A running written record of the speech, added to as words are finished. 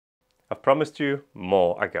I've promised you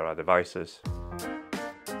more Aqara devices.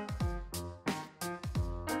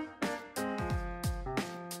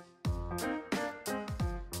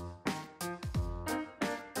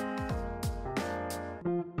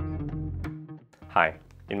 Hi,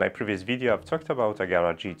 in my previous video I've talked about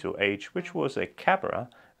Aqara G2H, which was a camera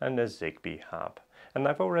and a ZigBee hub. And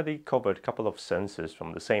I've already covered a couple of sensors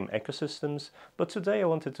from the same ecosystems, but today I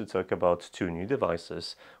wanted to talk about two new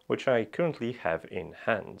devices which I currently have in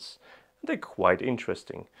hands. They're quite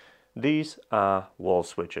interesting. These are wall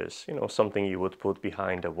switches, something you would put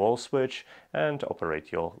behind a wall switch and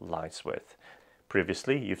operate your lights with.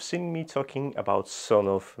 Previously, you've seen me talking about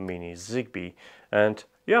Sonoff Mini ZigBee, and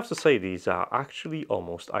you have to say these are actually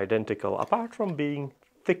almost identical. Apart from being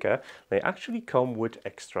thicker, they actually come with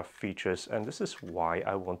extra features, and this is why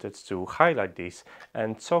I wanted to highlight these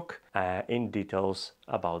and talk in details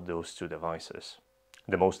about those two devices.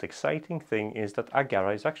 The most exciting thing is that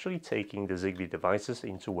Aqara is actually taking the ZigBee devices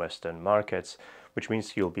into Western markets, which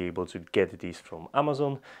means you'll be able to get these from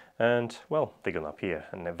Amazon, and well, they're gonna appear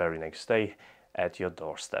on the very next day at your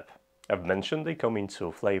doorstep. I've mentioned they come in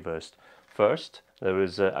two flavors. First, there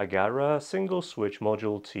is a Aqara single switch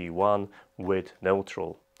module T1 with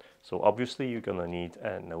neutral. So obviously you're gonna need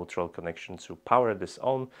a neutral connection to power this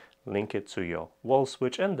on, link it to your wall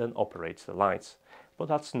switch and then operate the lights. But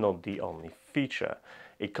that's not the only feature.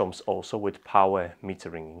 It comes also with power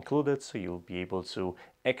metering included, so you'll be able to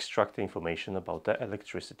extract information about the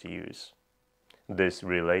electricity use. This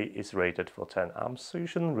relay is rated for 10 amps, so you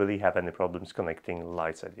shouldn't really have any problems connecting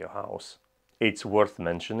lights at your house. It's worth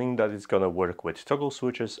mentioning that it's gonna work with toggle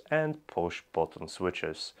switches and push button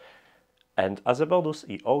switches. And as a bonus,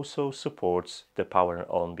 it also supports the power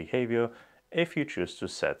on behavior if you choose to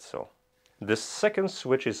set so. The second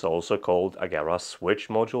switch is also called Aqara Switch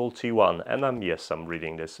Module T1, and I'm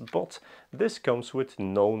reading this, but this comes with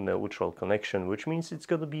no neutral connection, which means it's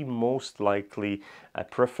going to be most likely a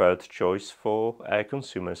preferred choice for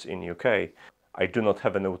consumers in UK. I do not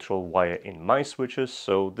have a neutral wire in my switches,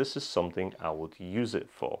 so this is something I would use it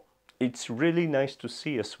for. It's really nice to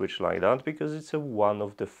see a switch like that because it's one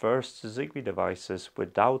of the first ZigBee devices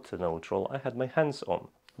without a neutral I had my hands on.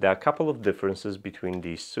 There are a couple of differences between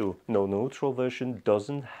these two. No neutral version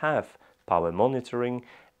doesn't have power monitoring,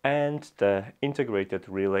 and the integrated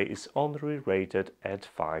relay is only rated at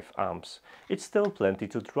 5 amps. It's still plenty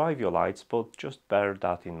to drive your lights, but just bear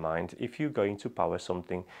that in mind if you're going to power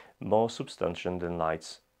something more substantial than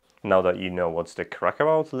lights. Now that you know what's the crack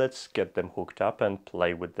about, let's get them hooked up and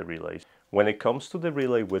play with the relays. When it comes to the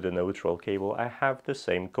relay with a neutral cable, I have the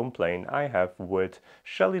same complaint I have with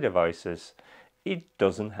Shelly devices. It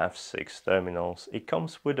doesn't have 6 terminals. It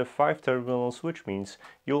comes with 5 terminals, which means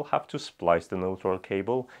you'll have to splice the neutral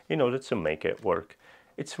cable in order to make it work.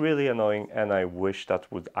 It's really annoying, and I wish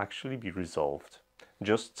that would actually be resolved.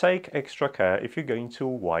 Just take extra care if you're going to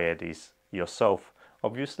wire these yourself.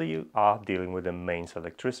 Obviously you are dealing with the mains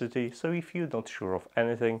electricity, so if you're not sure of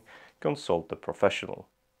anything, consult the professional.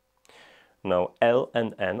 Now L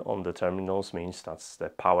and N on the terminals means that's the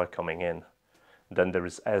power coming in. Then there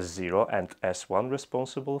is S0 and S1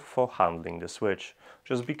 responsible for handling the switch.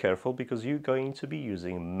 Just be careful because you're going to be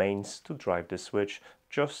using mains to drive the switch,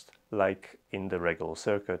 just like in the regular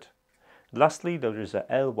circuit. Lastly, there is a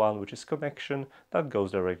L1, which is connection that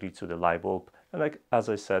goes directly to the light bulb, and as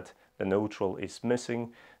I said, the neutral is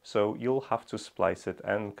missing, so you'll have to splice it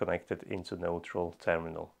and connect it into neutral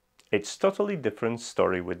terminal. It's totally different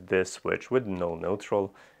story with this switch with no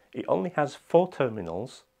neutral. It only has 4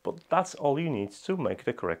 terminals, but that's all you need to make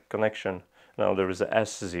the correct connection. Now there is a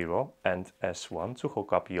S0 and S1 to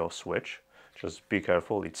hook up your switch. Just be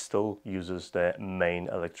careful, it still uses the main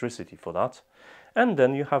electricity for that. And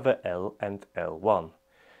then you have a L and L1.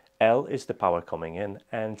 L is the power coming in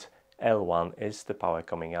and L1 is the power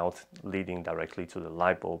coming out, leading directly to the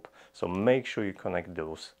light bulb. So make sure you connect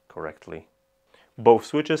those correctly. Both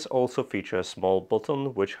switches also feature a small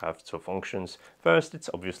button which have 2 functions. First, it's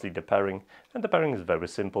obviously the pairing, and the pairing is very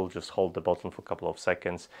simple. Just hold the button for a couple of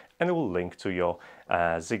seconds and it will link to your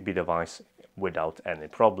ZigBee device without any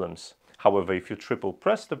problems. However, if you triple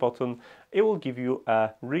press the button, it will give you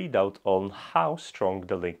a readout on how strong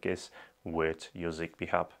the link is with your ZigBee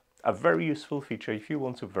hub. A very useful feature if you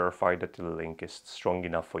want to verify that the link is strong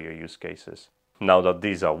enough for your use cases. Now that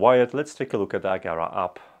these are wired, let's take a look at the Aqara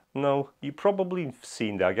app. Now, you probably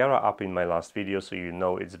seen the Aqara app in my last video, so you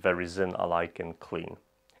know it's very Zen-alike and clean.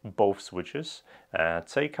 Both switches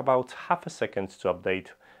take about half a second to update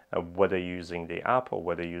whether you're using the app or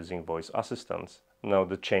whether you're using voice assistants. Now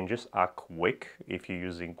the changes are quick if you're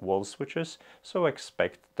using wall switches, so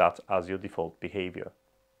expect that as your default behavior.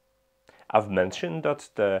 I've mentioned that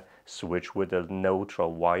the switch with the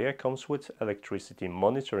neutral wire comes with electricity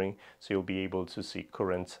monitoring, so you'll be able to see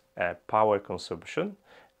current power consumption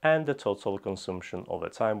and the total consumption over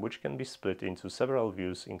time, which can be split into several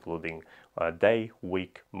views, including a day,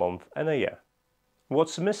 week, month and a year.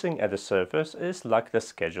 What's missing at the surface is like the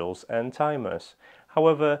schedules and timers.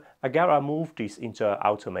 However, Aqara moved these into an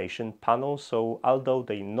automation panel, so although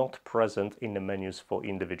they're not present in the menus for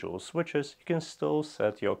individual switches, you can still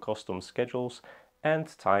set your custom schedules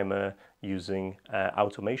and timer using an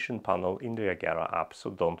automation panel in the Aqara app,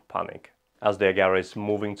 so don't panic. As the Aqara is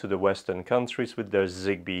moving to the Western countries with their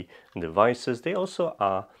ZigBee devices, they also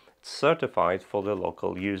are certified for the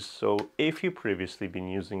local use. So if you've previously been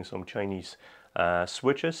using some Chinese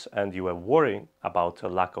switches and you were worrying about a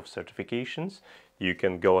lack of certifications, you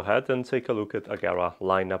can go ahead and take a look at Aqara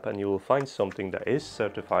lineup and you will find something that is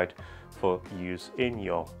certified for use in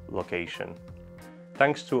your location.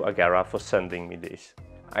 Thanks to Aqara for sending me this.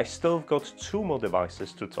 I still got 2 more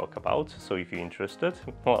devices to talk about, so if you're interested,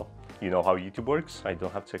 well, you know how YouTube works, I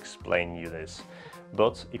don't have to explain you this.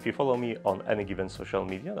 But if you follow me on any given social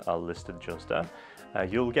media, I'll list it just there,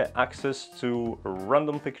 you'll get access to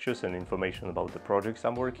random pictures and information about the projects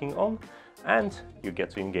I'm working on, and you get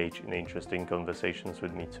to engage in interesting conversations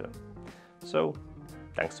with me too. So,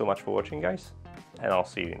 thanks so much for watching guys, and I'll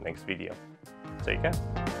see you in the next video. Take care,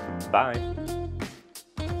 bye!